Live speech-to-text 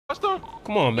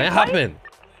Come on, man. Hop in.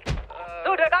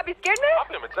 Oh, do I gotta be scared, man?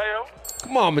 Hop in, Mateo.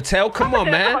 Come on, Mateo. Come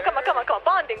on, man. Come on.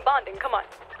 Bonding, come on.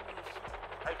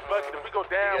 Hey, fuck it. If we go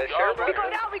down,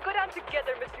 We go down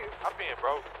together, Matthew. Hop in,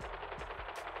 bro.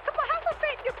 Come on, have some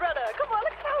faith, your brother. Come on,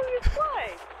 look at how he is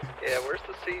flying. Yeah, where's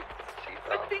the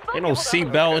seatbelt? Ain't no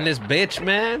seatbelt in this bitch,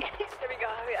 man. There we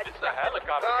go. It's a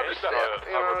helicopter. No, It's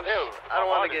I don't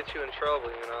want to get you in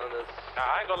trouble, you know. Nah,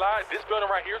 I ain't gonna lie. This building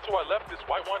right here to our left, this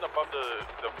white one above the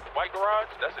white garage,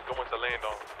 that's a good one to land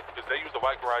on. Because they use the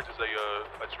white garage as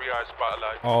a triage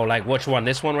spotlight. Oh, like which one?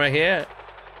 This one right here?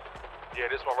 Yeah,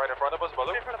 this one right in front of us,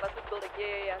 brother. Right in front of us, this building.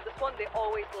 Yeah. This one they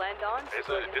always land on. It's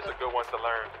a good one to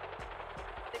learn.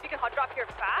 If you can hot drop here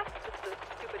fast, it's the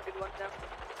stupid big ones now.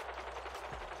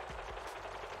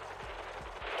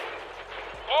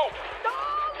 Oh!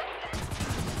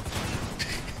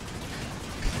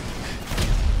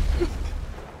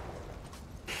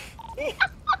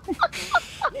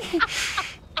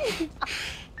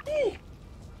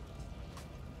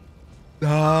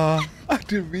 Nah, I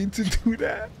didn't mean to do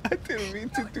that. I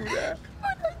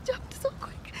jumped so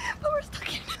quick, but we're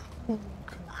stuck in. Oh,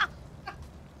 God.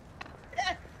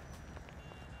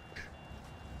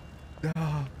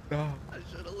 Nah. I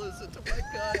should have listened to my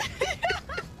gut.